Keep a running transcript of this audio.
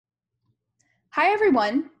Hi,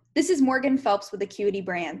 everyone. This is Morgan Phelps with Acuity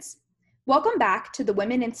Brands. Welcome back to the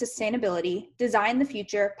Women in Sustainability Design the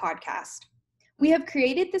Future podcast. We have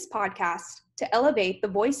created this podcast to elevate the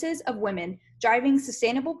voices of women driving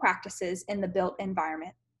sustainable practices in the built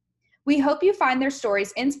environment. We hope you find their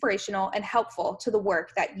stories inspirational and helpful to the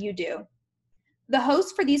work that you do. The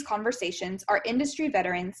hosts for these conversations are industry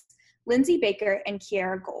veterans Lindsay Baker and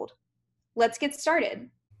Kiara Gold. Let's get started.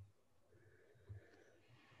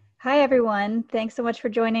 Hi, everyone. Thanks so much for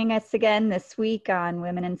joining us again this week on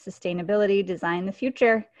Women in Sustainability Design the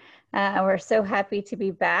Future. We're so happy to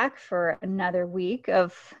be back for another week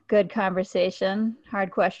of good conversation,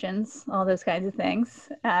 hard questions, all those kinds of things.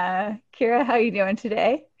 Kiara, how are you doing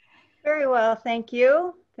today? Very well, thank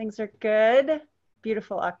you. Things are good.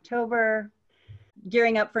 Beautiful October.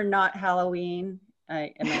 Gearing up for not Halloween.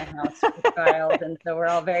 I am in a house with a child, and so we're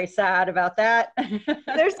all very sad about that.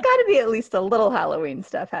 There's got to be at least a little Halloween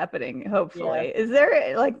stuff happening, hopefully. Yeah. Is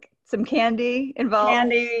there like some candy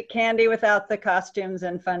involved? Candy without the costumes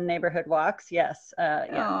and fun neighborhood walks. Yes.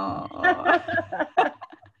 Yeah.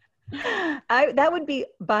 That would be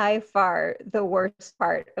by far the worst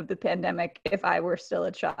part of the pandemic if I were still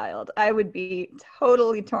a child. I would be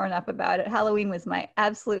totally torn up about it. Halloween was my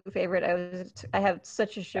absolute favorite. I have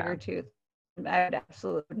such a sugar tooth. I would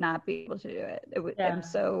absolutely not be able to do it. I'm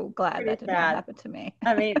so glad that did not happen to me.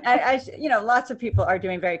 I mean, lots of people are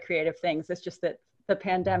doing very creative things. It's just that the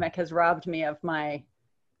pandemic has robbed me of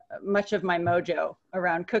much of my mojo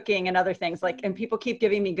around cooking and other things. And people keep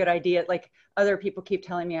giving me good ideas. Like other people keep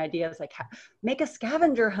telling me ideas like make a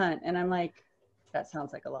scavenger hunt. And I'm like, that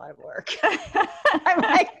sounds like a lot of work. I'm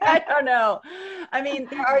like, I don't know. I mean,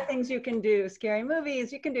 there are things you can do, scary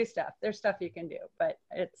movies, you can do stuff. There's stuff you can do, but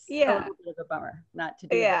it's a little bit of a bummer not to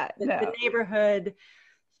do it. The neighborhood,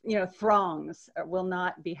 throngs will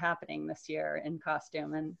not be happening this year in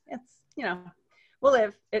costume. And it's, we'll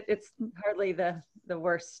live. It's hardly the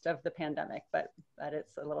worst of the pandemic, but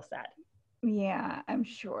it's a little sad. Yeah, I'm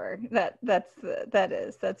sure that's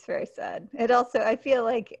very sad. It also, I feel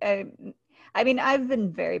like, I mean, I've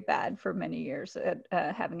been very bad for many years at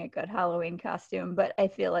having a good Halloween costume, but I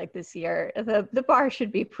feel like this year the bar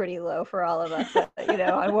should be pretty low for all of us,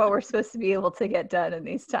 on what we're supposed to be able to get done in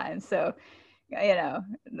these times. So,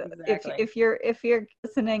 exactly. if you're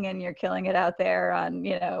listening and you're killing it out there on,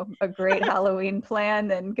 a great Halloween plan,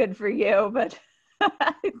 then good for you. But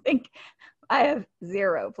I think I have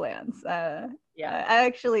zero plans.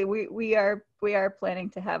 We are planning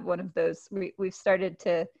to have one of those. We've started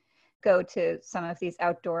to go to some of these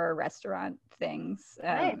outdoor restaurant things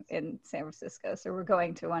in San Francisco. So we're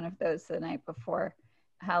going to one of those the night before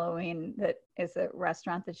Halloween. That is a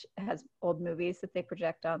restaurant that has old movies that they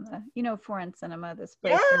project on the, Foreign Cinema, this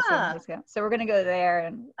place in San Francisco. So we're going to go there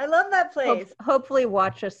and I love that place. Hopefully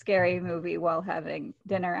watch a scary movie while having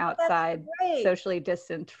dinner outside, socially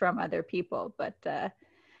distant from other people. But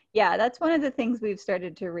that's one of the things we've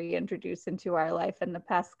started to reintroduce into our life in the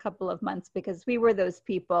past couple of months, because we were those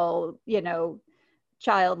people,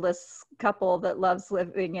 childless couple that loves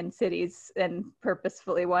living in cities and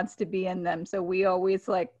purposefully wants to be in them. So we always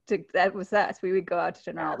that was us. We would go out to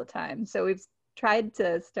dinner all the time. So we've tried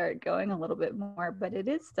to start going a little bit more, but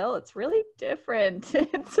it's really different.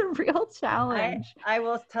 It's a real challenge. I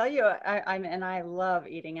will tell you, I love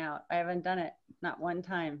eating out. I haven't done it not one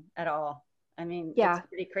time at all. I mean, it's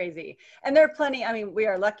pretty crazy. And there are plenty, we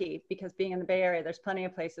are lucky because being in the Bay Area, there's plenty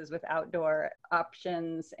of places with outdoor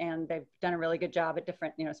options, and they've done a really good job at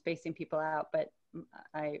different, spacing people out, but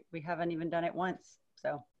we haven't even done it once.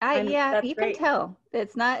 So you can tell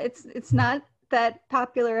it's not that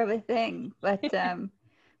popular of a thing, but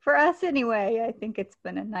for us anyway, I think it's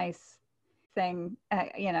been a nice thing.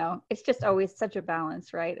 It's just always such a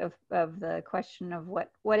balance, right? Of the question of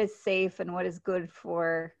what is safe and what is good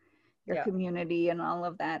for your community and all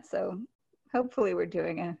of that. So hopefully we're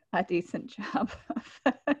doing a decent job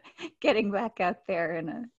of getting back out there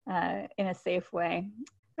in a safe way.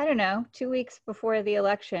 I don't know, 2 weeks before the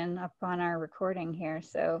election upon our recording here.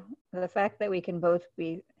 So the fact that we can both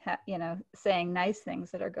be, saying nice things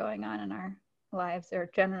that are going on in our lives or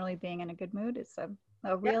generally being in a good mood is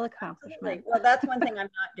a real accomplishment. Absolutely. Well, that's one thing I'm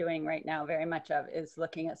not doing right now very much of is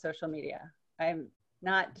looking at social media. I'm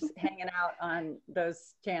not just hanging out on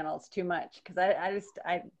those channels too much because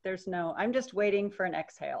I'm just waiting for an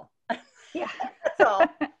exhale. Yeah. That's all.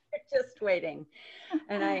 Just waiting.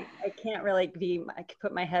 And I can't really I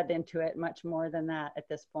put my head into it much more than that at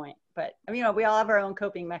this point. But we all have our own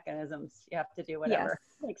coping mechanisms. You have to do whatever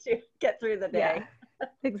makes you get through the day. Yeah,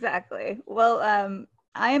 exactly. Well,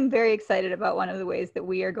 I am very excited about one of the ways that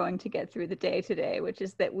we are going to get through the day today, which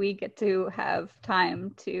is that we get to have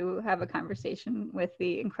time to have a conversation with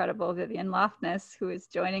the incredible Vivian Loftness, who is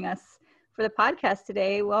joining us for the podcast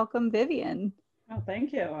today. Welcome, Vivian. Oh,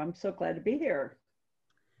 thank you. I'm so glad to be here.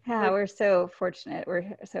 Yeah, we're so fortunate.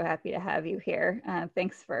 We're so happy to have you here.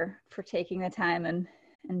 Thanks for taking the time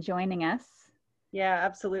and joining us. Yeah,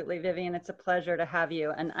 absolutely, Vivian. It's a pleasure to have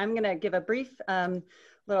you. And I'm going to give a brief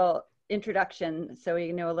little introduction so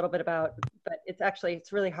you know a little bit about, but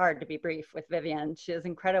it's really hard to be brief with Vivian. She is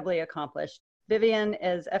incredibly accomplished. Vivian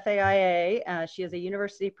is FAIA. She is a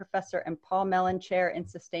university professor and Paul Mellon Chair in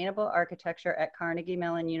Sustainable Architecture at Carnegie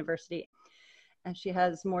Mellon University. And she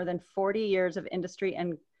has more than 40 years of industry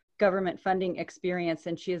and government funding experience,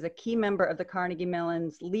 and she is a key member of the Carnegie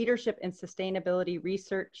Mellon's Leadership in Sustainability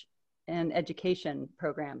Research and Education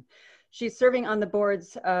program. She's serving on the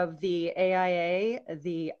boards of the AIA,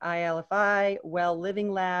 the ILFI, Well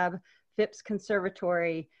Living Lab, Phipps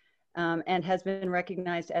Conservatory, and has been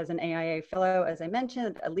recognized as an AIA Fellow, as I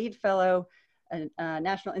mentioned, a Lead Fellow, a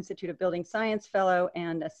National Institute of Building Science Fellow,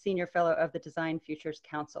 and a Senior Fellow of the Design Futures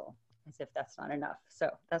Council, as if that's not enough. So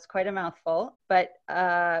that's quite a mouthful. But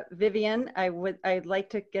Vivian, I'd like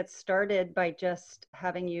to get started by just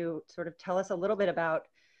having you sort of tell us a little bit about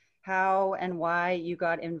how and why you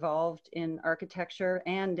got involved in architecture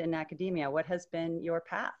and in academia. What has been your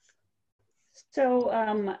path?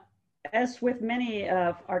 So as with many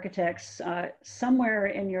architects, somewhere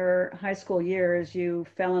in your high school years, you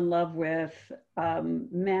fell in love with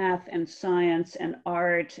math and science and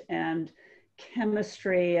art and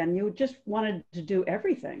chemistry, and you just wanted to do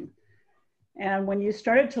everything. And when you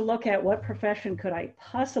started to look at what profession could I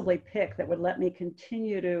possibly pick that would let me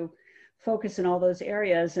continue to focus in all those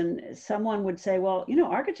areas, and someone would say, well, you know,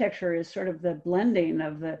 architecture is sort of the blending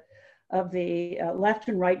of the left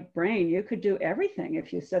and right brain. You could do everything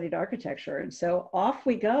if you studied architecture. And so off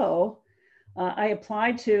we go. I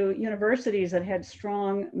applied to universities that had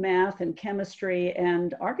strong math and chemistry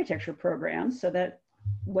and architecture programs. So that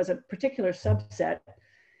was a particular subset,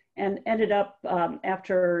 and ended up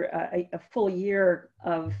after a full year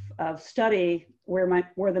of study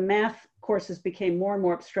where the math courses became more and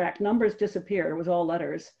more abstract. Numbers disappeared. It was all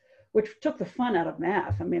letters, which took the fun out of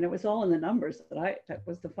math. I mean, it was all in the numbers that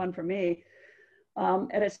was the fun for me.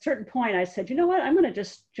 At a certain point, I said, you know what, I'm going to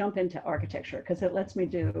just jump into architecture because it lets me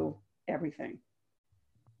do everything.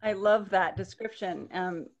 I love that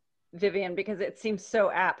description, Vivian, because it seems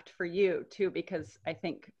so apt for you too, because I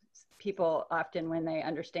think people often, when they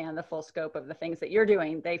understand the full scope of the things that you're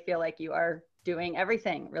doing, they feel like you are doing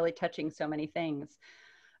everything, really touching so many things.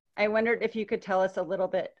 I wondered if you could tell us a little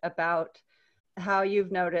bit about how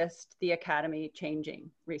you've noticed the academy changing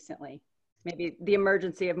recently, maybe the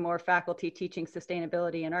emergency of more faculty teaching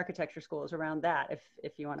sustainability in architecture schools around that,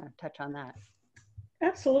 if you want to touch on that.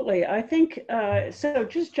 Absolutely. I think, so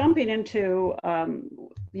just jumping into,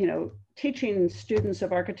 you know, teaching students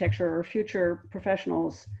of architecture or future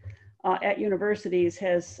professionals at universities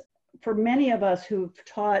has, for many of us who've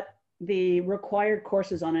taught the required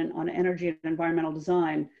courses on energy and environmental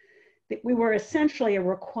design, we were essentially a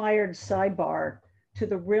required sidebar to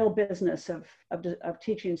the real business of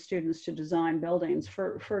teaching students to design buildings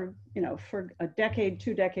for a decade,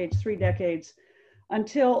 2 decades, 3 decades,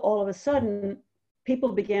 until all of a sudden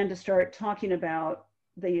people began to start talking about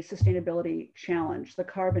the sustainability challenge, the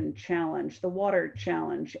carbon challenge, the water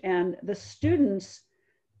challenge, and the students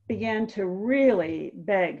began to really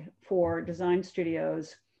beg for design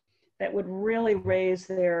studios that would really raise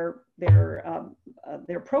their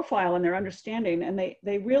profile and their understanding. And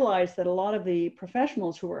they realized that a lot of the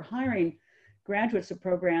professionals who were hiring graduates of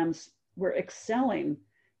programs were excelling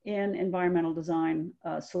in environmental design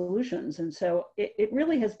solutions. And so it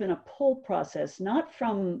really has been a pull process, not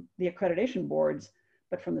from the accreditation boards,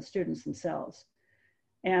 but from the students themselves.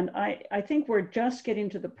 And I think we're just getting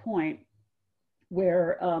to the point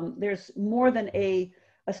where there's more than a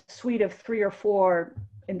suite of 3 or 4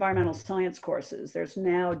 environmental science courses. There's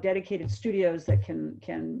now dedicated studios that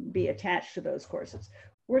can be attached to those courses.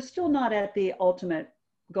 We're still not at the ultimate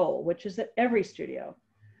goal, which is that every studio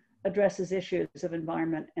addresses issues of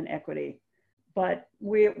environment and equity. But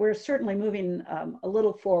we're certainly moving a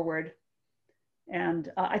little forward.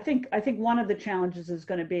 And I think one of the challenges is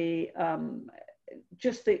going to be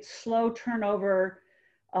just the slow turnover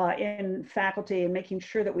in faculty, and making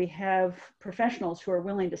sure that we have professionals who are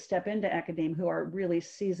willing to step into academia who are really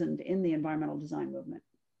seasoned in the environmental design movement.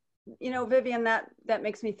 You know, Vivian, that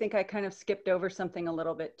makes me think I kind of skipped over something a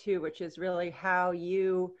little bit too, which is really how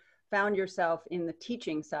you found yourself in the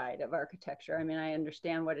teaching side of architecture. I mean, I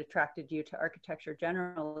understand what attracted you to architecture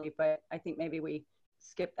generally, but I think maybe we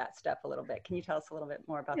skip that step a little bit. Can you tell us a little bit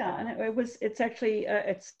more about Yeah, that? and it's actually,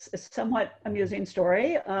 it's a somewhat amusing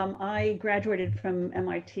story. I graduated from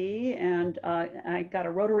MIT and I got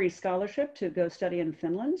a Rotary scholarship to go study in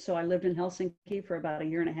Finland. So I lived in Helsinki for about a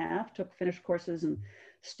year and a half, took Finnish courses and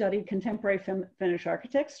studied contemporary Finnish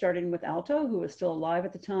architects, starting with Aalto, who was still alive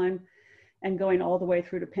at the time, and going all the way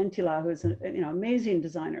through to Pentila, who's amazing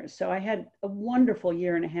designers. So I had a wonderful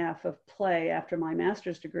year and a half of play after my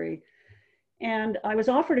master's degree. And I was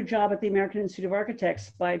offered a job at the American Institute of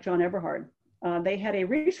Architects by John Eberhard. They had a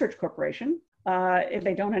research corporation. If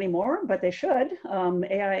they don't anymore, but they should.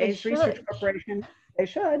 AIA's research corporation, they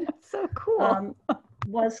should. That's so cool.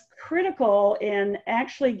 Was critical in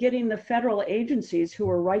actually getting the federal agencies who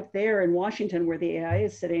were right there in Washington where the AIA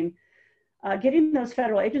is sitting, getting those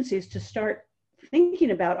federal agencies to start thinking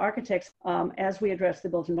about architects as we address the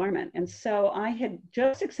built environment. And so I had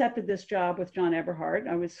just accepted this job with John Eberhard.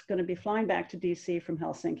 I was going to be flying back to DC from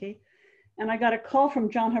Helsinki. And I got a call from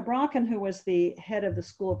John Houbraken, who was the head of the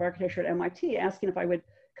School of Architecture at MIT, asking if I would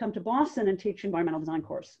come to Boston and teach environmental design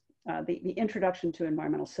course, the Introduction to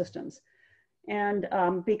Environmental Systems. And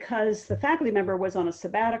because the faculty member was on a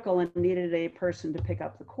sabbatical and needed a person to pick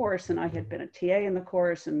up the course, and I had been a TA in the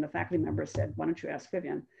course, and the faculty member said, why don't you ask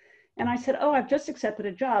Vivian? And I said, oh, I've just accepted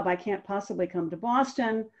a job. I can't possibly come to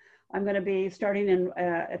Boston. I'm going to be starting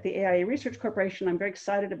at the AIA Research Corporation. I'm very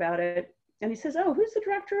excited about it. And he says, oh, who's the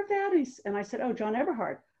director of that? And I said, oh, John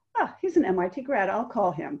Eberhard. Ah, he's an MIT grad. I'll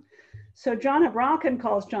call him. So John Houbraken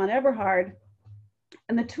calls John Eberhard,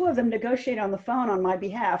 and the two of them negotiate on the phone on my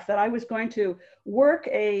behalf that I was going to work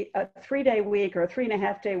a 3-day week or a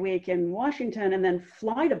 3.5-day week in Washington and then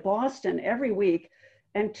fly to Boston every week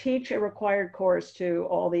and teach a required course to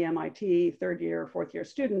all the MIT 3rd year, 4th year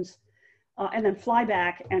students, and then fly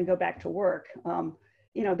back and go back to work.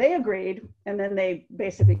 They agreed, and then they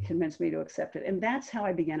basically convinced me to accept it. And that's how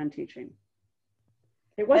I began in teaching.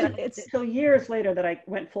 It wasn't until years later that I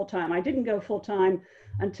went full-time. I didn't go full-time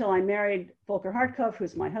until I married Volker Hartkopf,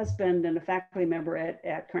 who's my husband and a faculty member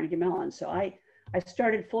at Carnegie Mellon. So I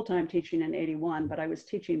started full-time teaching in 81, but I was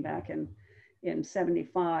teaching back in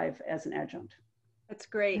 75 as an adjunct. That's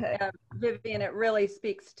great. Vivian, it really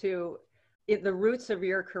speaks to the roots of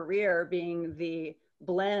your career being the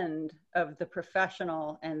blend of the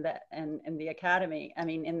professional and the academy. I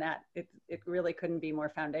mean, in that it really couldn't be more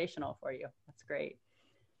foundational for you. That's great.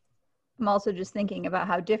 I'm also just thinking about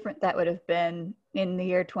how different that would have been in the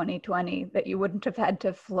year 2020, that you wouldn't have had to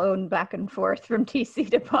have flown back and forth from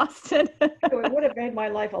DC to Boston. It would have made my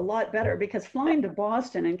life a lot better, because flying to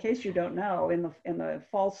Boston, in case you don't know, in the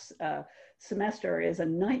fall semester is a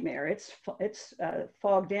nightmare. It's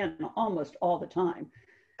fogged in almost all the time.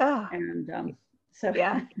 Oh. And so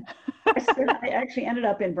yeah. I actually ended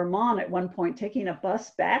up in Vermont at one point, taking a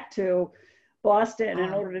bus back to Boston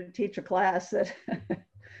in order to teach a class that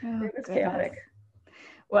it was chaotic.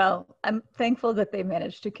 Well, I'm thankful that they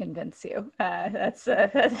managed to convince you. That's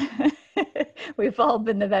we've all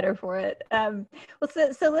been the better for it.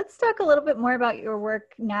 So let's talk a little bit more about your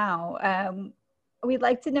work now. We'd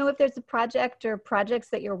like to know if there's a project or projects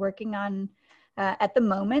that you're working on at the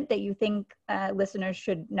moment that you think listeners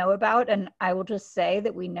should know about. And I will just say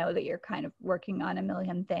that we know that you're kind of working on a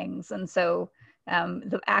million things. And so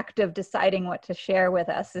the act of deciding what to share with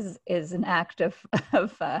us is an act of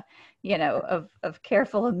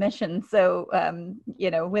careful omission. So,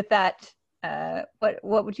 with that,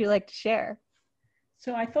 what would you like to share?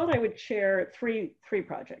 So I thought I would share three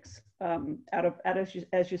projects out of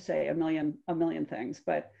as you say, a million things.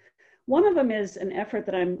 But one of them is an effort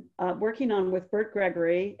that I'm working on with Bert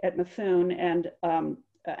Gregory at Methuen and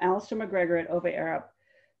Alistair McGregor at Ove Arup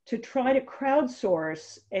to try to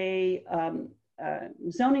crowdsource a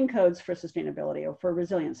zoning codes for sustainability or for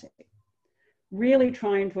resiliency, really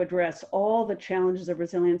trying to address all the challenges of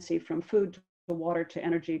resiliency, from food to water to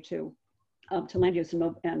energy to land use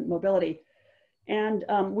and mobility. And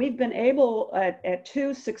we've been able at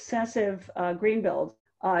 2 successive green builds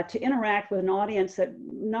to interact with an audience that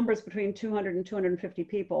numbers between 200 and 250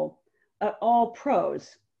 people, all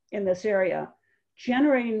pros in this area,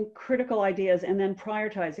 generating critical ideas and then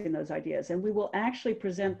prioritizing those ideas. And we will actually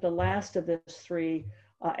present the last of this 3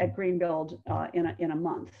 at Greenbuild in a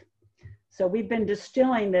month. So we've been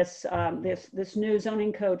distilling this new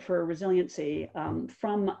zoning code for resiliency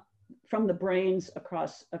from the brains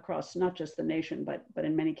across not just the nation, but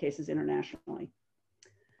in many cases internationally.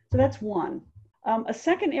 So that's one. A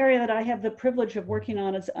second area that I have the privilege of working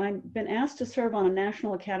on is I've been asked to serve on a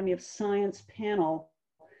National Academy of Science panel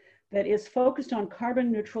that is focused on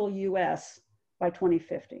carbon neutral US by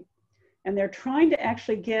 2050. And they're trying to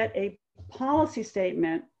actually get a policy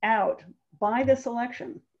statement out by this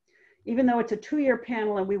election, even though it's a 2-year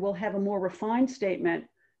panel and we will have a more refined statement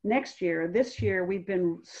next year, this year we've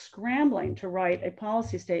been scrambling to write a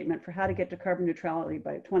policy statement for how to get to carbon neutrality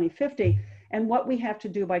by 2050 and what we have to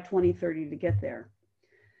do by 2030 to get there.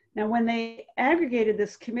 Now, when they aggregated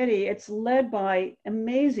this committee, it's led by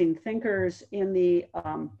amazing thinkers in the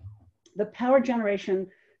power generation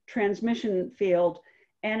transmission field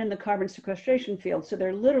and in the carbon sequestration field. So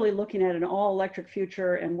they're literally looking at an all electric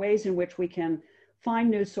future and ways in which we can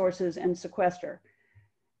find new sources and sequester.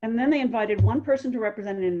 And then they invited one person to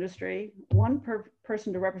represent an industry, one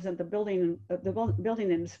person to represent the building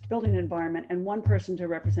environment, and one person to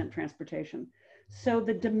represent transportation. So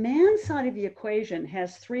the demand side of the equation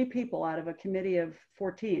has 3 people out of a committee of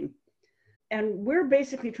 14. And we're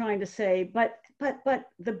basically trying to say, but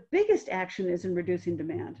the biggest action is in reducing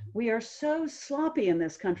demand. We are so sloppy in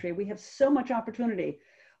this country. We have so much opportunity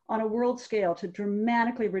on a world scale to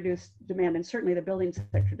dramatically reduce demand, and certainly the building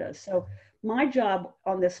sector does. So my job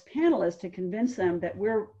on this panel is to convince them that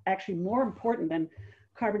we're actually more important than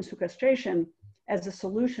carbon sequestration as a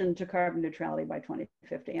solution to carbon neutrality by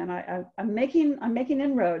 2050. And I'm making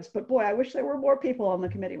inroads, but boy, I wish there were more people on the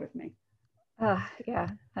committee with me. Oh, yeah,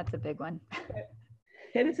 that's a big one.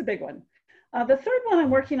 It is a big one. The third one I'm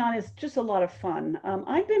working on is just a lot of fun.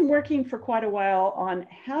 I've been working for quite a while on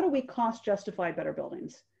how do we cost justify better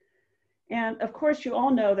buildings. And of course, you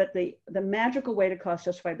all know that the magical way to cost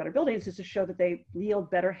justify better buildings is to show that they yield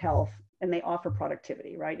better health and they offer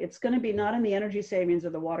productivity, right? It's going to be not in the energy savings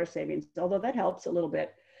or the water savings, although that helps a little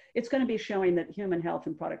bit. It's going to be showing that human health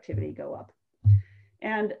and productivity go up.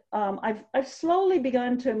 And I've slowly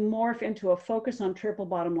begun to morph into a focus on triple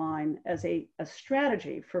bottom line as a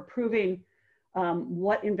strategy for proving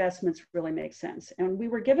what investments really make sense. And we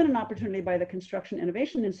were given an opportunity by the Construction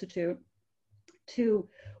Innovation Institute to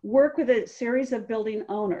work with a series of building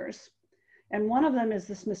owners. And one of them is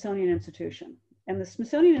the Smithsonian Institution. And the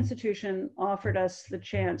Smithsonian Institution offered us the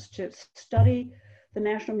chance to study the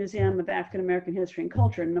National Museum of African American History and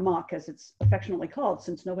Culture, NAMAC, as it's affectionately called,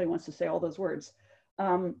 since nobody wants to say all those words.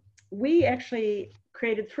 We actually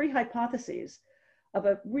created 3 hypotheses of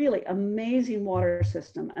a really amazing water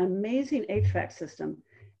system, an amazing HVAC system,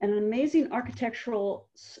 and an amazing architectural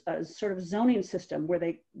sort of zoning system where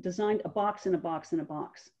they designed a box in a box in a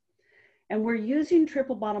box. And we're using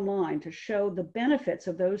triple bottom line to show the benefits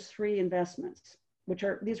of those 3 investments,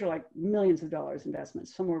 these are like millions of dollars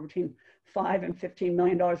investments, somewhere between $5 and $15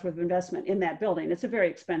 million worth of investment in that building. It's a very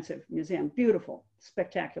expensive museum, beautiful,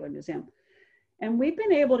 spectacular museum. And we've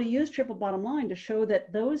been able to use triple bottom line to show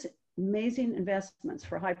that those amazing investments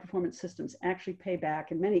for high performance systems actually pay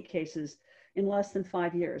back in many cases in less than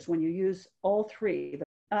 5 years when you use all 3.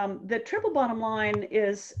 The triple bottom line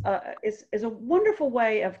is a wonderful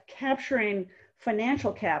way of capturing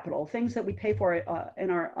financial capital, things that we pay for in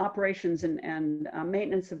our operations and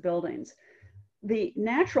maintenance of buildings. The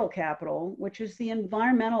natural capital, which is the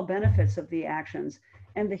environmental benefits of the actions,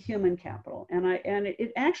 and the human capital. And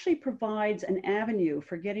it actually provides an avenue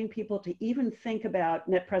for getting people to even think about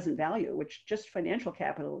net present value, which just financial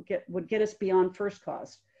capital would get us beyond first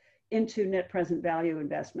cost into net present value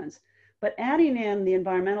investments. But adding in the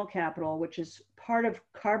environmental capital, which is part of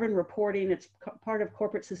carbon reporting, it's part of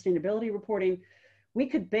corporate sustainability reporting, we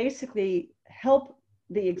could basically help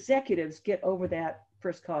the executives get over that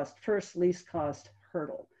first least cost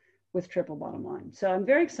hurdle with triple bottom line. So I'm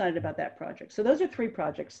very excited about that project. So those are 3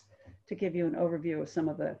 projects to give you an overview of some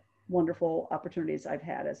of the wonderful opportunities I've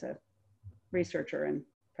had as a researcher and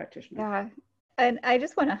practitioner. Yeah. And I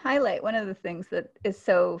just want to highlight one of the things that is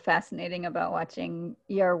so fascinating about watching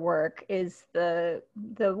your work is the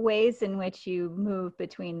ways in which you move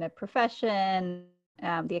between the profession,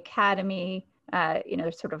 the academy,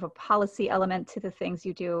 there's sort of a policy element to the things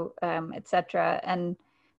you do, et cetera. And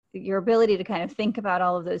your ability to kind of think about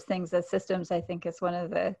all of those things as systems, I think, is one of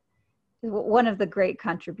the great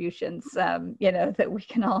contributions, that we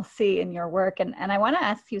can all see in your work. And I want to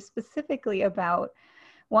ask you specifically about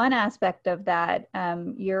one aspect of that.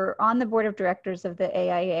 You're on the board of directors of the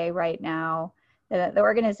AIA right now. The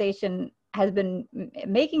organization has been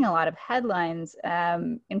making a lot of headlines,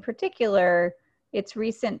 in particular, its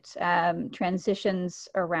recent transitions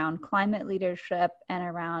around climate leadership and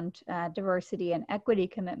around diversity and equity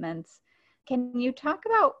commitments. Can you talk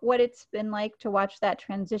about what it's been like to watch that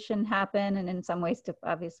transition happen, and in some ways to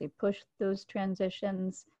obviously push those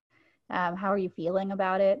transitions? How are you feeling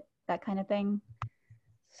about it, that kind of thing?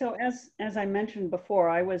 So as I mentioned before,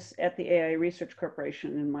 I was at the AIA Research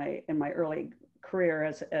Corporation in my early career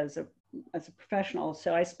as a professional.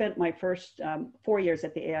 So I spent my first 4 years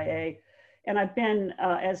at the AIA And I've been,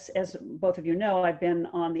 as both of you know, I've been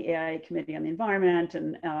on the AIA Committee on the Environment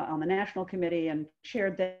and on the National Committee and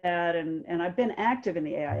chaired that, and I've been active in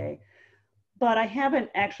the AIA. But I haven't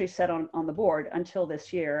actually sat on the board until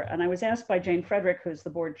this year. And I was asked by Jane Frederick, who's the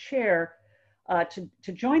board chair,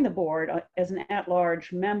 to join the board as an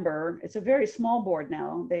at-large member. It's a very small board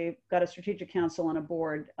now. They've got a strategic council and a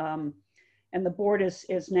board. And the board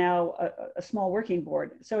is now a small working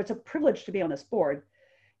board. So it's a privilege to be on this board.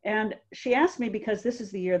 And she asked me because this is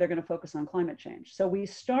the year they're going to focus on climate change. So we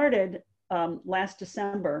started last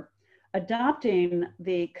December adopting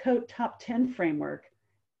the COTE Top 10 framework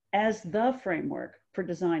as the framework for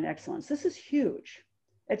design excellence. This is huge.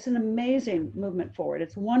 It's an amazing movement forward.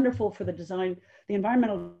 It's wonderful for the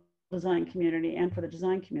environmental design community and for the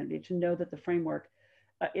design community to know that the framework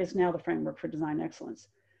is now the framework for design excellence.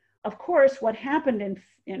 Of course, what happened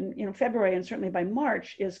in February and certainly by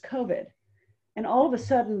March is COVID. And all of a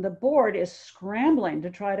sudden the board is scrambling to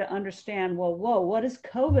try to understand, well, whoa, what is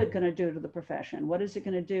COVID going to do to the profession? What is it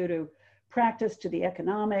going to do to practice, to the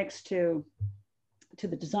economics, to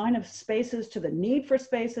the design of spaces, to the need for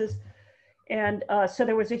spaces? And so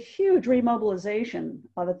there was a huge remobilization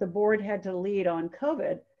that the board had to lead on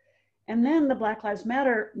COVID. And then the Black Lives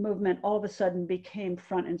Matter movement all of a sudden became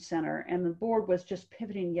front and center, and the board was just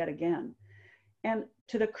pivoting yet again. And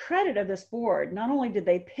to the credit of this board, not only did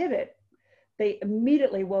they pivot, they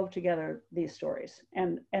immediately wove together these stories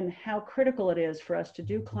and how critical it is for us to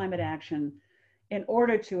do climate action in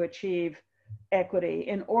order to achieve equity,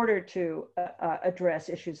 in order to address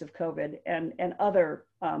issues of COVID and other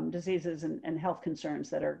diseases and health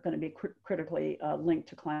concerns that are going to be critically linked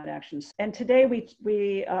to climate actions. And today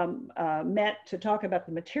we met to talk about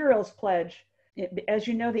the materials pledge. As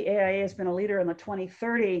you know, the AIA has been a leader in the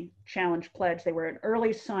 2030 Challenge Pledge. They were an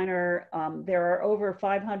early signer. There are over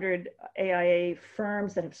 500 AIA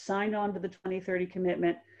firms that have signed on to the 2030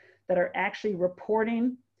 commitment that are actually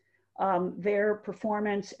reporting their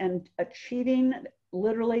performance and achieving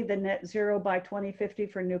literally the net zero by 2050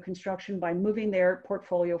 for new construction by moving their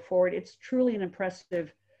portfolio forward. It's truly an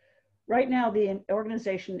impressive. Right now, the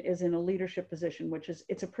organization is in a leadership position,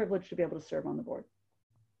 it's a privilege to be able to serve on the board.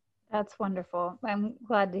 That's wonderful. I'm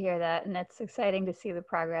glad to hear that. And it's exciting to see the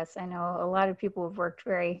progress. I know a lot of people have worked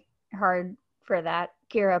very hard for that.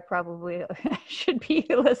 Kira probably should be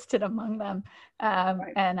listed among them.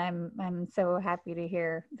 Right. And I'm so happy to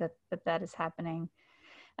hear that is happening.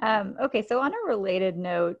 Okay, so on a related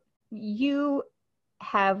note, you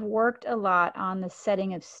have worked a lot on the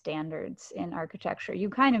setting of standards in architecture. You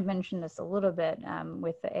kind of mentioned this a little bit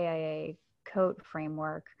with the AIA COTE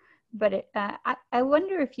framework. But I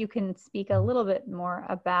wonder if you can speak a little bit more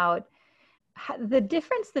about the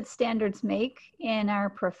difference that standards make in our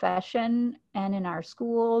profession and in our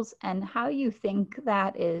schools, and how you think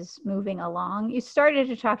that is moving along. You started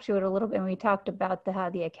to talk to it a little bit, and we talked about how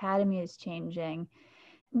the academy is changing.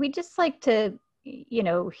 We'd just like to,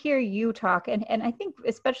 hear you talk, and I think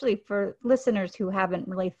especially for listeners who haven't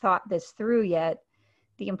really thought this through yet,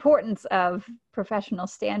 the importance of professional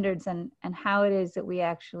standards and how it is that we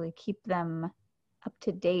actually keep them up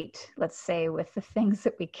to date, let's say, with the things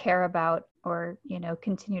that we care about, or,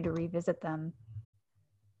 continue to revisit them.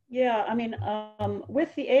 Yeah, I mean,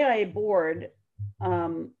 with the AIA board,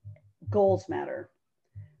 goals matter.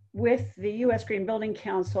 With the U.S. Green Building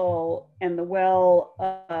Council and the Well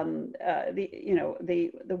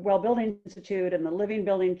Building Institute and the Living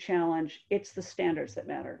Building Challenge, it's the standards that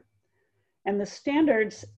matter. And the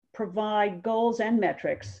standards provide goals and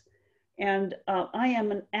metrics. And I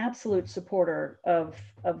am an absolute supporter of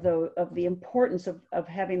the importance of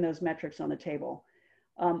having those metrics on the table.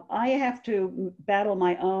 I have to battle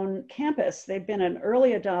my own campus. They've been an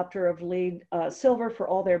early adopter of LEED Silver for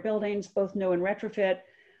all their buildings, both new and retrofit.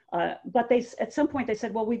 But at some point they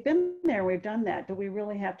said, well, we've been there, we've done that. Do we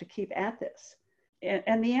really have to keep at this?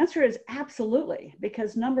 And the answer is absolutely,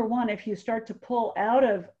 because number one, if you start to pull out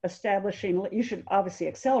of establishing, you should obviously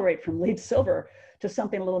accelerate from LEED Silver to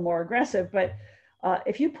something a little more aggressive. But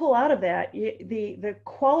if you pull out of that, the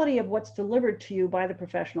quality of what's delivered to you by the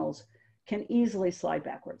professionals can easily slide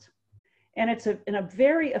backwards. And it's in a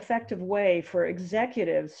very effective way for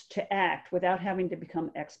executives to act without having to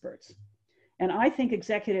become experts. And I think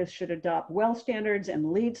executives should adopt WELL standards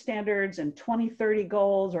and LEED standards and 2030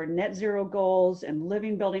 goals or net zero goals and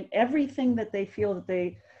living building, everything that they feel that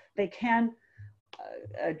they can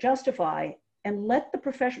justify, and let the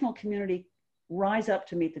professional community rise up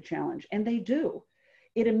to meet the challenge. And they do.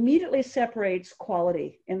 It immediately separates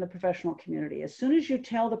quality in the professional community. As soon as you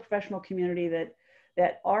tell the professional community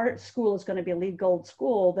that our school is going to be a LEED Gold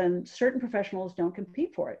school, then certain professionals don't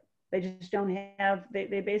compete for it. They just don't have,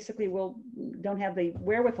 they basically don't have the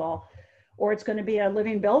wherewithal, or it's going to be a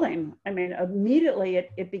living building. I mean, immediately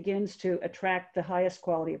it begins to attract the highest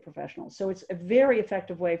quality of professionals. So it's a very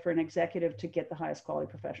effective way for an executive to get the highest quality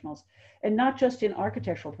professionals, and not just in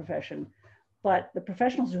architectural profession, but the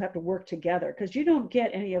professionals who have to work together, because you don't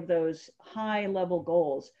get any of those high level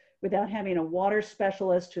goals without having a water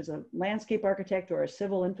specialist who's a landscape architect or a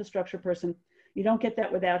civil infrastructure person. You don't get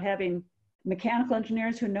that without having mechanical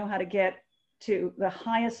engineers who know how to get to the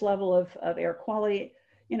highest level of air quality.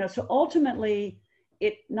 You know, so ultimately,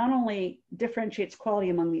 it not only differentiates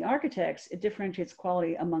quality among the architects, it differentiates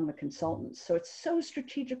quality among the consultants. So it's so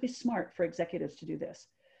strategically smart for executives to do this.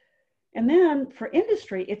 And then for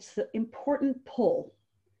industry, it's the important pull.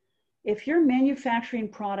 If you're manufacturing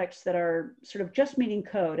products that are sort of just meeting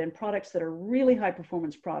code and products that are really high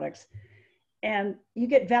performance products, and you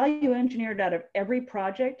get value engineered out of every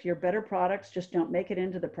project, your better products just don't make it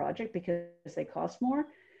into the project because they cost more,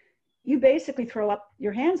 you basically throw up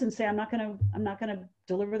your hands and say, I'm not going to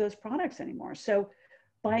deliver those products anymore. So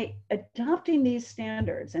by adopting these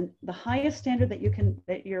standards, and the highest standard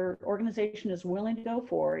that your organization is willing to go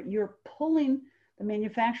for, you're pulling the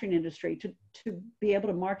manufacturing industry to be able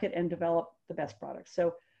to market and develop the best products.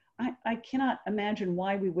 So I cannot imagine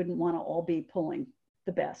why we wouldn't want to all be pulling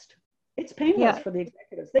the best. It's painless for the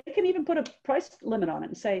executives. They can even put a price limit on it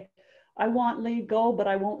and say, I want LEED Gold, but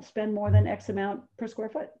I won't spend more than X amount per square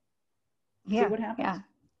foot. See what happens. Yeah,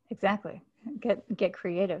 exactly. Get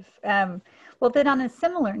creative. Well, then on a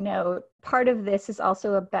similar note, part of this is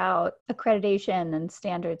also about accreditation and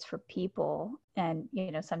standards for people. And,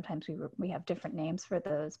 you know, sometimes we have different names for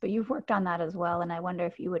those, but you've worked on that as well. And I wonder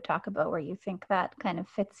if you would talk about where you think that kind of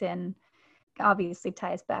fits in, obviously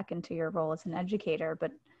ties back into your role as an educator,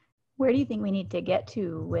 but where do you think we need to get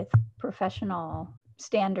to with professional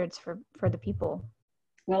standards for the people?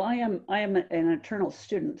 Well, I am an eternal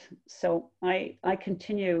student, so I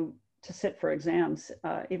continue to sit for exams,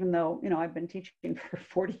 even though, you know, I've been teaching for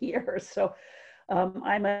 40 years. So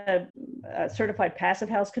I'm a certified passive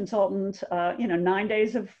house consultant, 9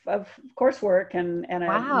 days of coursework and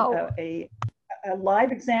a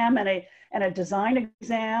live exam and a design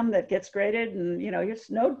exam that gets graded. And, you know, there's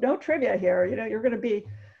no trivia here. You know, you're going to be,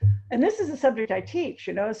 and this is a subject I teach,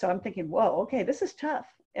 you know, so I'm thinking, whoa, okay, this is tough.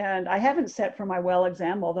 And I haven't set for my WELL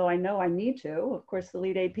exam, although I know I need to. Of course, the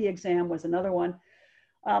LEED AP exam was another one.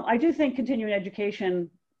 I do think continuing education,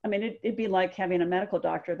 I mean, it'd be like having a medical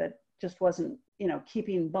doctor that just wasn't, you know,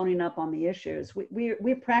 boning up on the issues.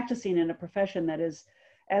 We're practicing in a profession that is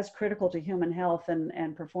as critical to human health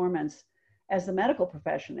and performance as the medical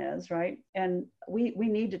profession is, right? And we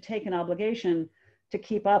need to take an obligation to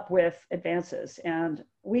keep up with advances. And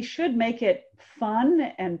we should make it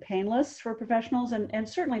fun and painless for professionals. And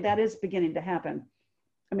certainly that is beginning to happen.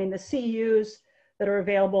 I mean, the CEUs that are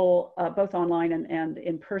available both online and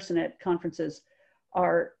in person at conferences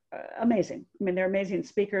are amazing. I mean, they're amazing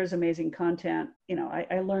speakers, amazing content. You know,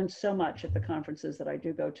 I learned so much at the conferences that I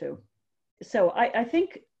do go to. So I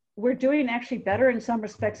think we're doing actually better in some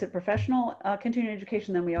respects at professional continuing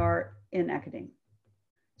education than we are in academia.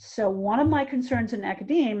 So one of my concerns in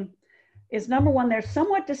academia is, number one, they're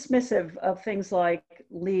somewhat dismissive of things like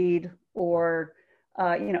LEED or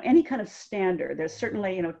any kind of standard. There's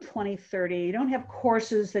certainly, 20, 30, you don't have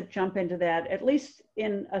courses that jump into that, at least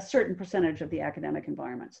in a certain percentage of the academic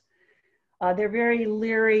environments. They're very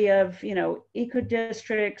leery of,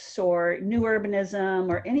 eco-districts or new urbanism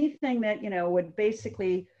or anything that, would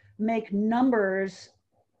basically make numbers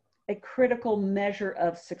a critical measure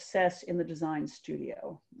of success in the design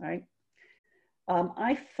studio, right?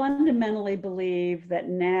 I fundamentally believe that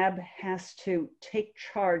NAB has to take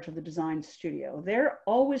charge of the design studio. They're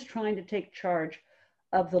always trying to take charge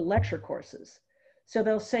of the lecture courses. So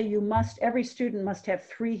they'll say every student must have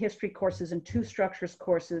 3 history courses and 2 structures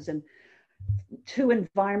courses and 2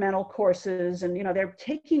 environmental courses. And, they're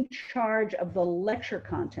taking charge of the lecture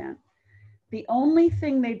content. The only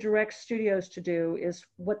thing they direct studios to do is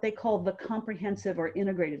what they call the comprehensive or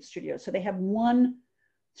integrated studio. So they have one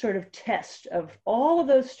sort of test of all of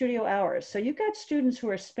those studio hours. So you've got students who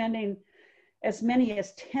are spending as many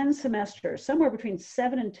as 10 semesters, somewhere between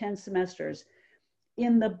 7 and 10 semesters,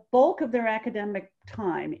 in the bulk of their academic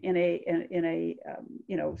time in a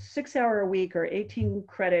 6-hour a week or 18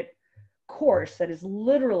 credit course that is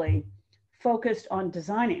literally focused on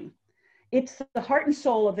designing. It's the heart and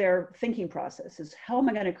soul of their thinking process is, how am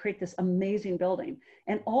I going to create this amazing building?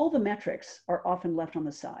 And all the metrics are often left on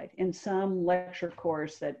the side in some lecture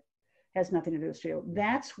course that has nothing to do with studio.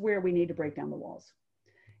 That's where we need to break down the walls.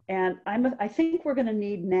 And I think we're going to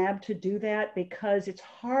need NAB to do that, because it's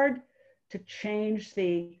hard to change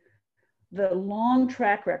the the long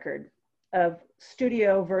track record of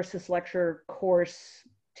studio versus lecture course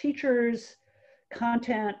teachers,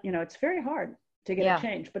 content, it's very hard to get a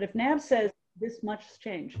change. But if NAB says this much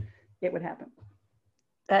change, it would happen.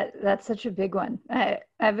 That's such a big one.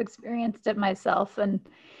 I've experienced it myself, and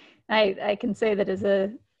I can say that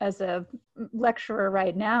as a lecturer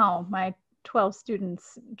right now, my 12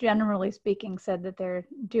 students, generally speaking, said that they're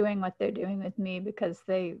doing what they're doing with me because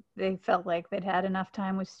they felt like they'd had enough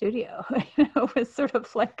time with studio. It was sort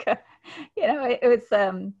of like, it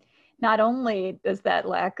was not only does that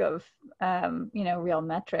lack of, real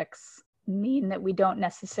metrics mean that we don't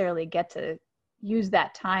necessarily get to use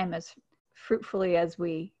that time as fruitfully as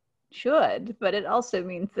we should, but it also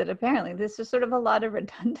means that apparently this is sort of a lot of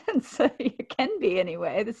redundancy. It can be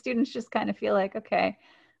anyway. The students just kind of feel like, okay,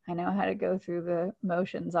 I know how to go through the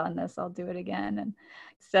motions on this. I'll do it again. And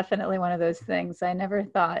it's definitely one of those things. I never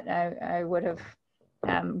thought I would have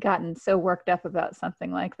gotten so worked up about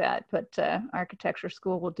something like that, but architecture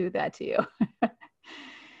school will do that to you.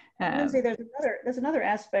 Lindsay, there's another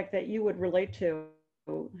aspect that you would relate to,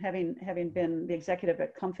 having been the executive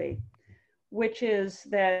at Comfy, which is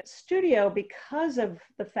that studio, because of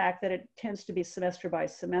the fact that it tends to be semester by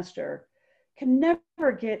semester, can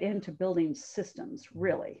never get into building systems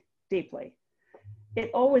really deeply.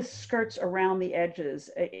 It always skirts around the edges.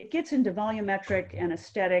 It gets into volumetric and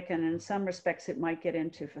aesthetic, and in some respects it might get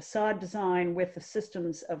into facade design with the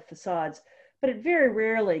systems of facades, but it very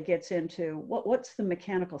rarely gets into what's the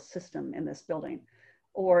mechanical system in this building,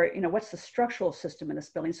 or what's the structural system in this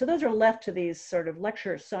building. So those are left to these sort of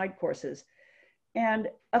lecture side courses. And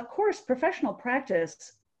of course, professional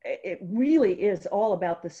practice, it really is all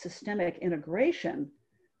about the systemic integration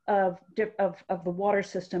of the water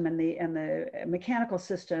system and the mechanical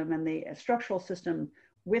system and the structural system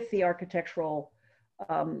with the architectural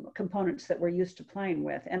components that we're used to playing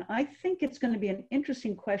with. And I think it's going to be an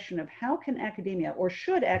interesting question of how can academia, or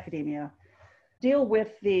should academia, deal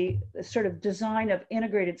with the sort of design of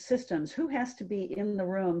integrated systems? Who has to be in the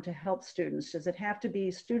room to help students? Does it have to be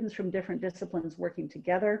students from different disciplines working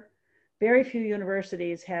together? Very few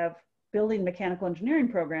universities have building mechanical engineering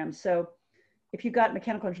programs. So if you got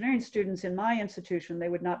mechanical engineering students in my institution, they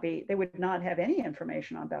would not have any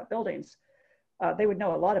information about buildings. They would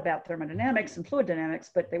know a lot about thermodynamics and fluid dynamics,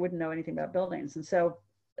 but they wouldn't know anything about buildings. And so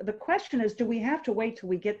the question is, do we have to wait till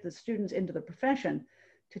we get the students into the profession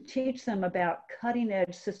to teach them about cutting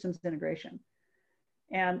edge systems integration?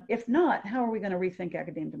 And if not, how are we going to rethink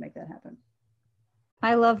academia to make that happen?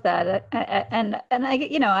 I love that. And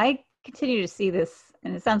I continue to see this,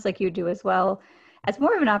 and it sounds like you do as well, as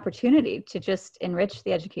more of an opportunity to just enrich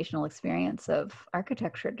the educational experience of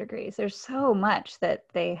architecture degrees. There's so much that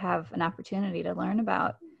they have an opportunity to learn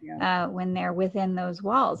about when they're within those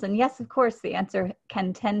walls. And yes, of course, the answer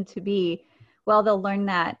can tend to be, well, they'll learn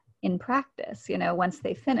that in practice, once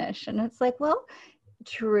they finish. And it's like, well,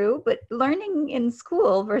 true, but learning in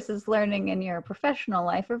school versus learning in your professional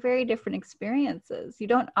life are very different experiences. You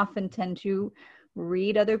don't often tend to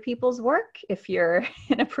read other people's work if you're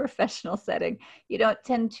in a professional setting. You don't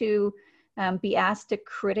tend to be asked to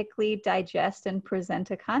critically digest and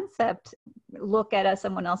present a concept, look at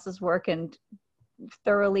someone else's work and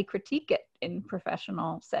thoroughly critique it in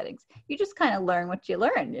professional settings. You just kind of learn what you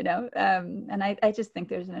learn, and I just think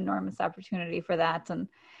there's an enormous opportunity for that. And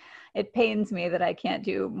it pains me that I can't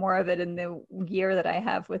do more of it in the year that I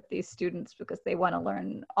have with these students, because they want to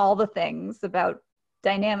learn all the things about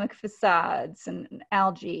dynamic facades and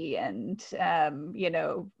algae and,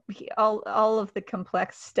 all of the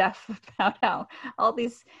complex stuff about how all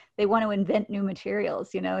these, they want to invent new materials,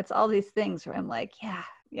 it's all these things where I'm like,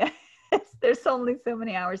 yeah, there's only so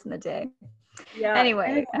many hours in the day. Yeah.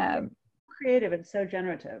 Anyway. Creative and so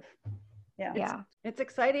generative. Yeah. It's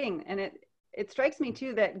exciting. And it strikes me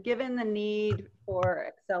too, that given the need for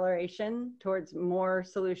acceleration towards more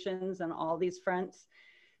solutions on all these fronts,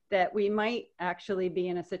 that we might actually be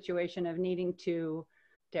in a situation of needing to,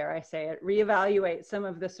 dare I say it, reevaluate some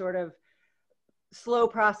of the sort of slow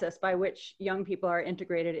process by which young people are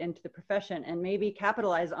integrated into the profession, and maybe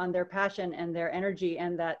capitalize on their passion and their energy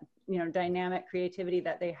and that, dynamic creativity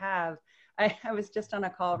that they have. I was just on a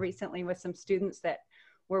call recently with some students that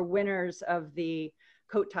were winners of the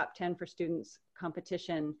COAT Top 10 for Students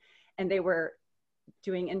competition, and they were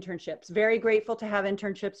doing internships. Very grateful to have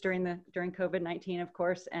internships during COVID-19, of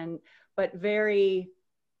course, but very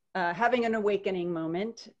having an awakening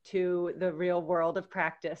moment to the real world of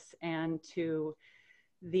practice and to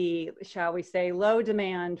the, shall we say, low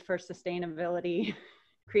demand for sustainability,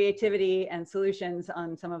 creativity, and solutions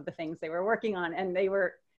on some of the things they were working on. And they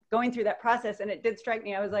were going through that process, and it did strike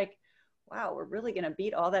me. I was like, wow, we're really going to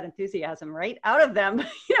beat all that enthusiasm right out of them.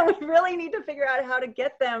 We really need to figure out how to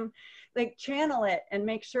get them, like, channel it and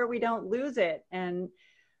make sure we don't lose it. And,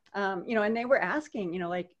 and they were asking,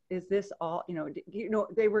 like, is this all,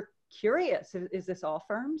 they were curious. Is this all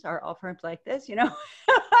firms? Are all firms like this? And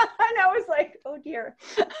I was like, oh dear,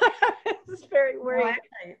 it's very worrying.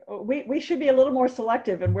 Well, we should be a little more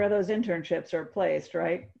selective in where those internships are placed,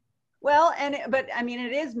 right? Well, but I mean,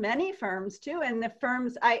 it is many firms too. And the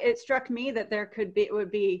firms, it struck me that it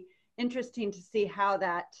would be interesting to see how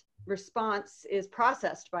that response is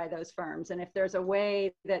processed by those firms. And if there's a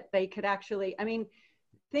way that they could actually, I mean,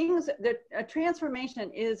 a transformation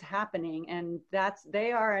is happening, and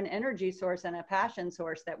they are an energy source and a passion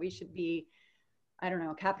source that we should be, I don't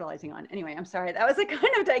know, capitalizing on. Anyway, I'm sorry, that was a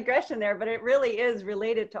kind of digression there, but it really is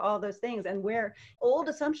related to all those things, and where old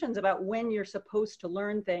assumptions about when you're supposed to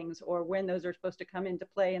learn things or when those are supposed to come into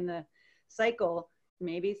play in the cycle,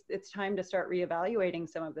 maybe it's time to start reevaluating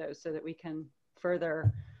some of those so that we can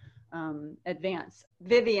further advance.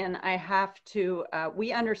 Vivian, I have to,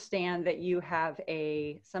 we understand that you have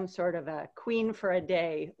some sort of a queen for a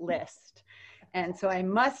day list. And so I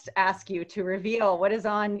must ask you to reveal what is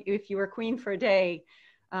on, if you were queen for a day,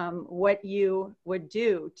 what you would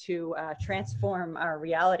do to transform our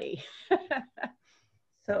reality.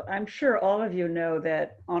 So I'm sure all of you know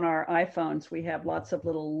that on our iPhones, we have lots of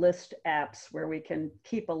little list apps where we can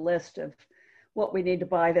keep a list of what we need to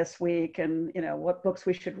buy this week, and what books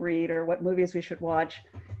we should read or what movies we should watch.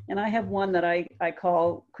 And I have one that I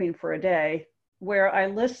call Queen for a Day, where I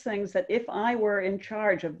list things that if I were in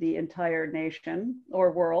charge of the entire nation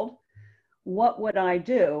or world, what would I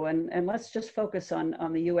do? And let's just focus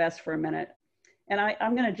on the US for a minute. And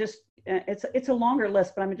I'm going to just, it's a longer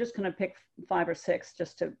list, but I'm just going to pick 5 or 6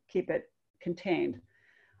 just to keep it contained.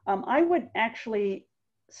 I would actually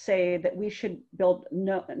say that we should build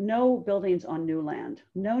no buildings on new land,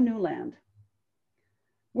 no new land.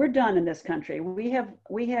 We're done in this country. We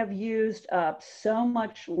have used up so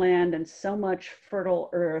much land and so much fertile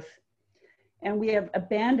earth, and we have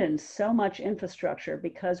abandoned so much infrastructure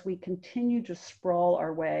because we continue to sprawl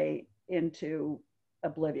our way into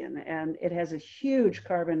oblivion, and it has a huge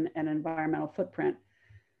carbon and environmental footprint.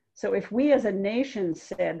 So if we as a nation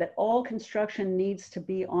said that all construction needs to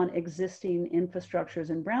be on existing infrastructures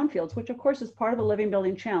and brownfields, which of course is part of the Living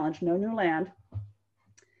Building Challenge, no new land,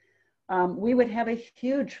 we would have a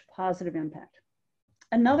huge positive impact.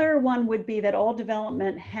 Another one would be that all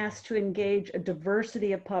development has to engage a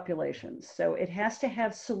diversity of populations. So it has to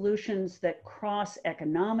have solutions that cross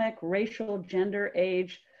economic, racial, gender,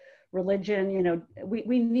 age, religion.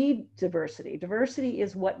 We need diversity. Diversity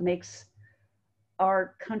is what makes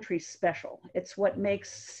our country special. It's what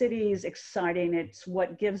makes cities exciting. It's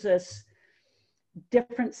what gives us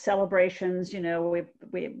different celebrations.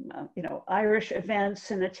 We Irish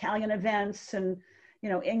events and Italian events and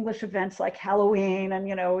English events like Halloween, and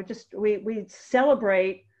we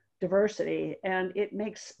celebrate diversity, and it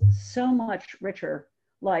makes so much richer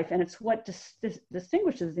life. And it's what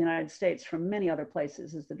distinguishes the United States from many other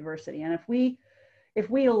places, is the diversity. And if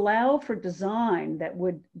we allow for design that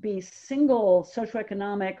would be single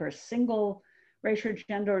socioeconomic or single race or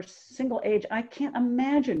gender or single age, I can't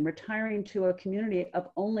imagine retiring to a community of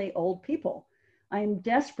only old people. I am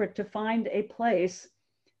desperate to find a place.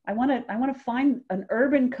 I want to find an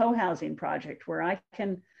urban co-housing project where I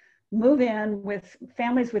can move in with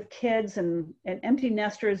families with kids and empty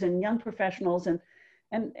nesters and young professionals and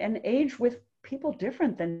age with people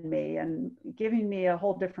different than me and giving me a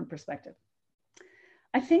whole different perspective.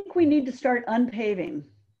 I think we need to start unpaving.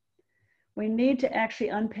 We need to actually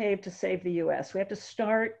unpave to save the US. We have to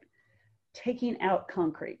start taking out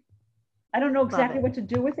concrete. I don't know exactly what to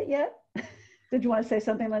do with it yet. Did you want to say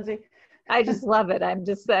something, Lindsay? I just love it.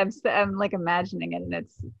 I'm like imagining it, and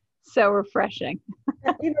it's so refreshing.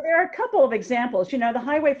 There are a couple of examples. The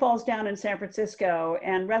highway falls down in San Francisco,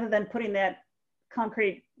 and rather than putting that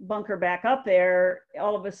concrete bunker back up there,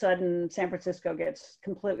 all of a sudden San Francisco gets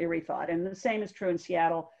completely rethought. And the same is true in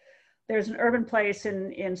Seattle. There's an urban place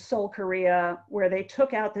in Seoul, Korea, where they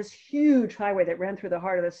took out this huge highway that ran through the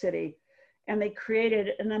heart of the city, and they created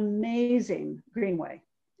an amazing greenway.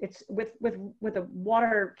 It's with a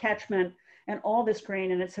water catchment and all this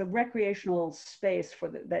green, and it's a recreational space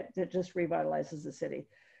that just revitalizes the city.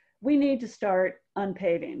 We need to start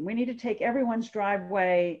unpaving. We need to take everyone's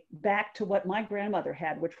driveway back to what my grandmother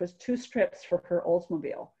had, which was 2 strips for her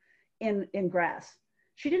Oldsmobile in grass.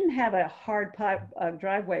 She didn't have a hard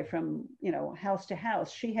driveway from house to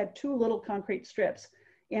house. She had 2 little concrete strips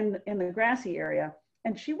in the grassy area,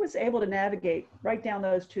 and she was able to navigate right down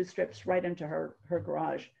those 2 strips right into her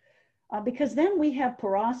garage. because then we have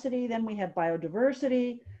porosity, then we have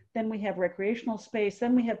biodiversity, then we have recreational space,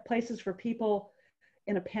 then we have places for people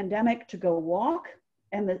in a pandemic to go walk,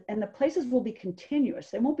 and the places will be continuous.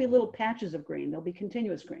 They won't be little patches of green, they'll be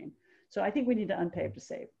continuous green. So I think we need to unpave to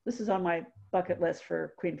save. This is on my bucket list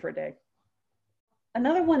for Queen for a Day.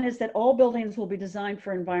 Another one is that all buildings will be designed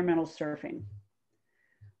for environmental surfing.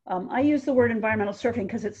 I use the word environmental surfing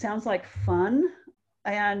because it sounds like fun,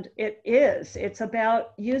 and it is. It's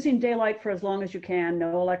about using daylight for as long as you can,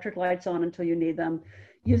 no electric lights on until you need them,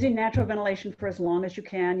 using natural ventilation for as long as you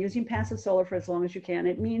can, using passive solar for as long as you can.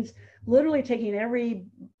 It means literally taking every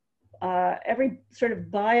sort of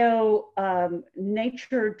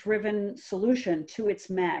nature-driven solution to its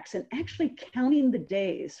max and actually counting the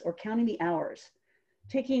days or counting the hours,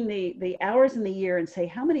 taking the hours in the year and say,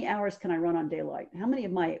 how many hours can I run on daylight? How many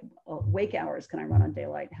of my wake hours can I run on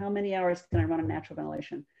daylight? How many hours can I run on natural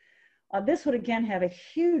ventilation? This would again have a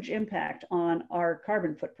huge impact on our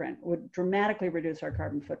carbon footprint, would dramatically reduce our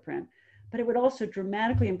carbon footprint, but it would also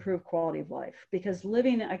dramatically improve quality of life, because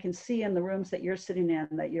living, I can see in the rooms that you're sitting in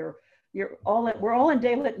that we're all in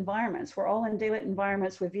daylit environments. We're all in daylit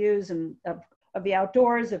environments with views and of the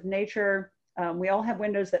outdoors, of nature. We all have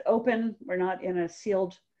windows that open. We're not in a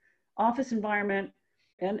sealed office environment.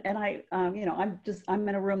 And I'm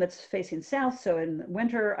in a room that's facing south. So in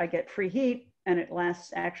winter, I get free heat, and it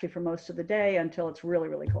lasts actually for most of the day until it's really,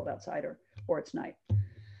 really cold outside or it's night.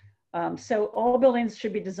 So all buildings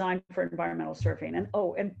should be designed for environmental surfing.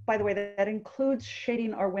 And by the way, that includes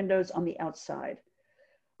shading our windows on the outside.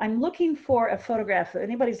 I'm looking for a photograph. If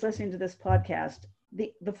anybody's listening to this podcast,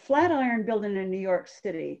 the Flatiron building in New York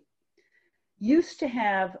City used to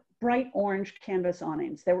have bright orange canvas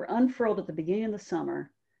awnings. They were unfurled at the beginning of the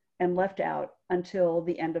summer and left out until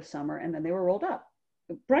the end of summer, and then they were rolled up.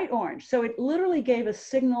 Bright orange. So it literally gave a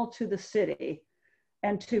signal to the city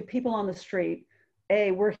and to people on the street,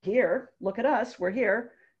 A, we're here, look at us, we're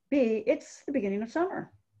here. B, it's the beginning of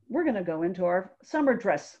summer. We're gonna go into our summer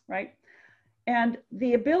dress, right? And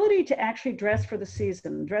the ability to actually dress for the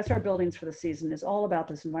season, dress our buildings for the season, is all about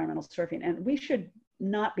this environmental surfing. And we should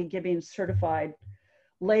not be giving certified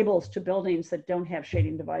labels to buildings that don't have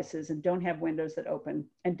shading devices and don't have windows that open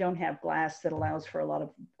and don't have glass that allows for a lot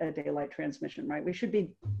of daylight transmission, right? We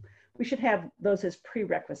should have those as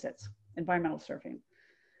prerequisites, environmental surfing.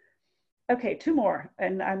 Okay, two more,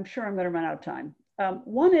 and I'm sure I'm gonna run out of time.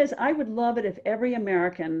 One is, I would love it if every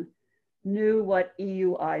American knew what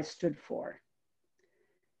EUI stood for.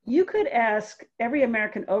 You could ask every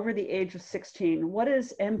American over the age of 16, what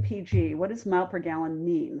is MPG, what does mile per gallon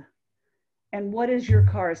mean? And what is your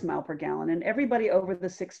car's mile per gallon? And everybody over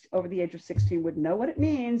the age of 16 would know what it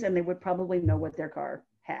means, and they would probably know what their car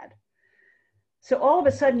had. So all of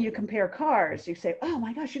a sudden you compare cars, you say, oh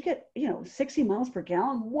my gosh, you get 60 miles per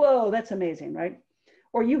gallon. Whoa, that's amazing, right?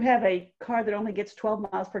 Or you have a car that only gets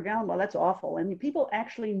 12 miles per gallon. Well, that's awful. And people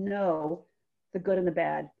actually know the good and the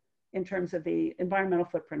bad in terms of the environmental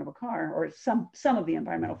footprint of a car, or some of the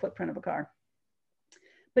environmental footprint of a car.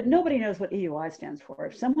 But nobody knows what EUI stands for.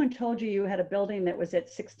 If someone told you you had a building that was at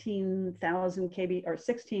 16,000 KB or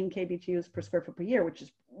 16 kBTUs per square foot per year, which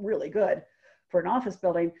is really good for an office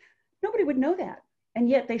building, nobody would know that. And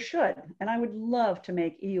yet they should. And I would love to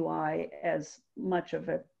make EUI as much of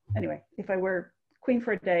a, anyway, if I were Queen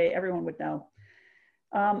for a Day, everyone would know.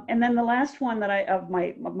 And then the last one that of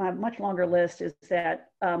my much longer list is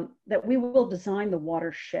that we will design the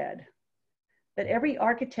watershed. That every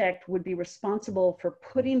architect would be responsible for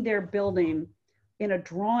putting their building in a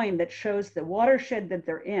drawing that shows the watershed that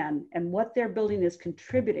they're in and what their building is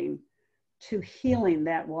contributing to healing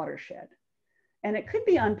that watershed. And it could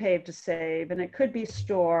be unpaved to save, and it could be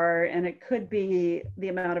store, and it could be the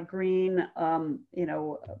amount of green,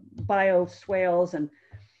 bio swales, and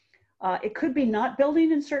it could be not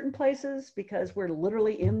building in certain places because we're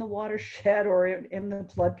literally in the watershed or in the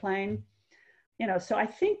floodplain. So I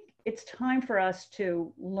think it's time for us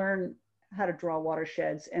to learn how to draw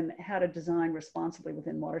watersheds and how to design responsibly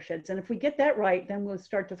within watersheds. And if we get that right, then we'll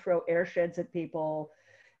start to throw air sheds at people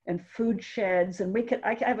and food sheds. And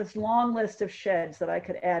I have this long list of sheds that I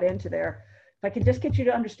could add into there. If I can just get you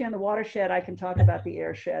to understand the watershed, I can talk about the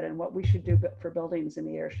air shed and what we should do for buildings in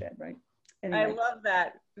the air shed, right? Anyway. I love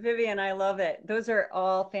that, Vivian, I love it. Those are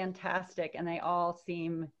all fantastic, and they all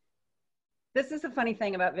seem, this is the funny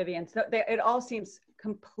thing about Vivian. So it all seems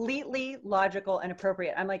completely logical and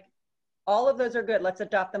appropriate. I'm like, all of those are good. Let's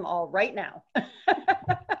adopt them all right now.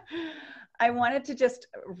 I wanted to just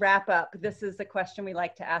wrap up. This is the question we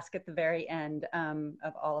like to ask at the very end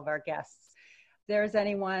of all of our guests. If there's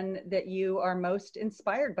anyone that you are most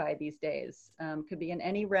inspired by these days, could be in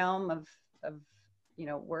any realm of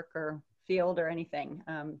work or field or anything.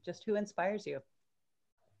 Just who inspires you?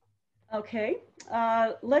 Okay,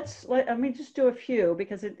 let me just do a few,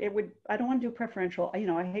 because I don't want to do preferential,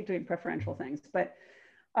 I hate doing preferential things, but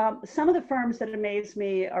some of the firms that amaze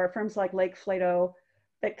me are firms like Lake Flato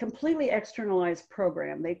that completely externalize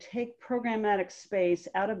program. They take programmatic space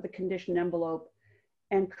out of the conditioned envelope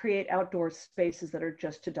and create outdoor spaces that are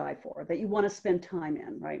just to die for, that you want to spend time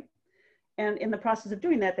in, right? And in the process of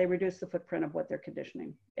doing that, they reduce the footprint of what they're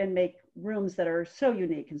conditioning and make rooms that are so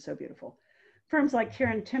unique and so beautiful. Firms like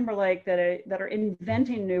Kieran Timberlake that are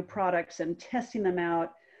inventing new products and testing them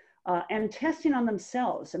out and testing on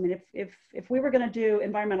themselves. I mean, if we were going to do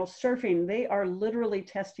environmental surfing, they are literally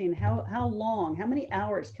testing how many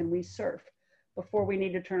hours can we surf before we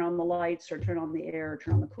need to turn on the lights or turn on the air or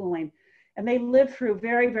turn on the cooling. And they live through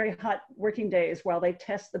very, very hot working days while they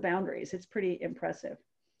test the boundaries. It's pretty impressive.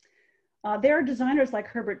 There are designers like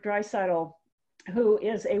Herbert Dreisaitl, who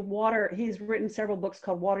is he's written several books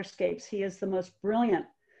called Waterscapes. He is the most brilliant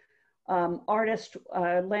artist,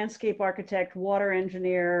 landscape architect, water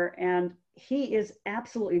engineer, and he is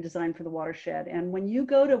absolutely designed for the watershed. And when you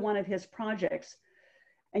go to one of his projects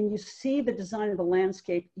and you see the design of the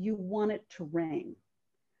landscape, you want it to rain.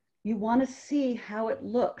 You want to see how it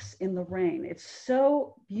looks in the rain. It's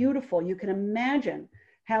so beautiful. You can imagine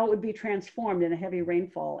how it would be transformed in a heavy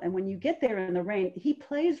rainfall. And when you get there in the rain, he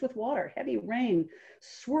plays with water. Heavy rain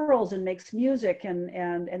swirls and makes music, and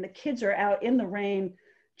the kids are out in the rain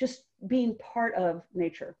just being part of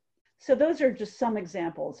nature. So those are just some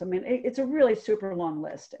examples. I mean, it's a really super long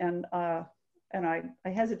list, and I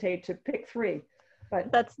hesitate to pick three.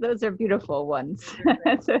 But those are beautiful ones.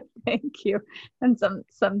 So thank you. And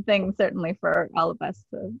some things certainly for all of us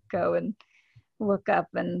to go and look up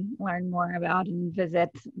and learn more about and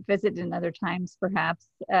visit in other times, perhaps.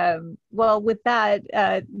 Well, with that,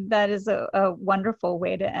 that is a wonderful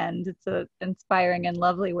way to end. It's an inspiring and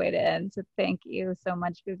lovely way to end. So thank you so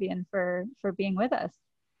much, Vivian, for being with us.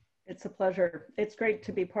 It's a pleasure. It's great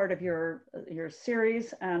to be part of your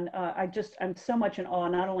series. And I'm so much in awe,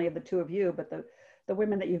 not only of the two of you, but the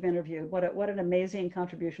women that you've interviewed. What an amazing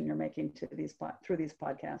contribution you're making to through these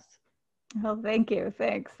podcasts. Well, thank you.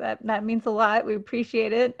 Thanks. That means a lot. We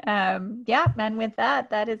appreciate it. Yeah, and with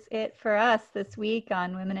that is it for us this week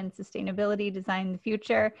on Women in Sustainability, Design the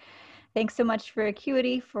Future. Thanks so much for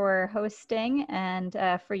Acuity for hosting, and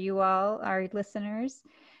for you all, our listeners.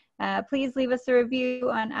 Please leave us a review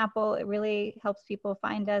on Apple. It really helps people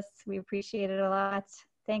find us. We appreciate it a lot.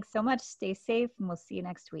 Thanks so much. Stay safe, and we'll see you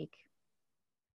next week.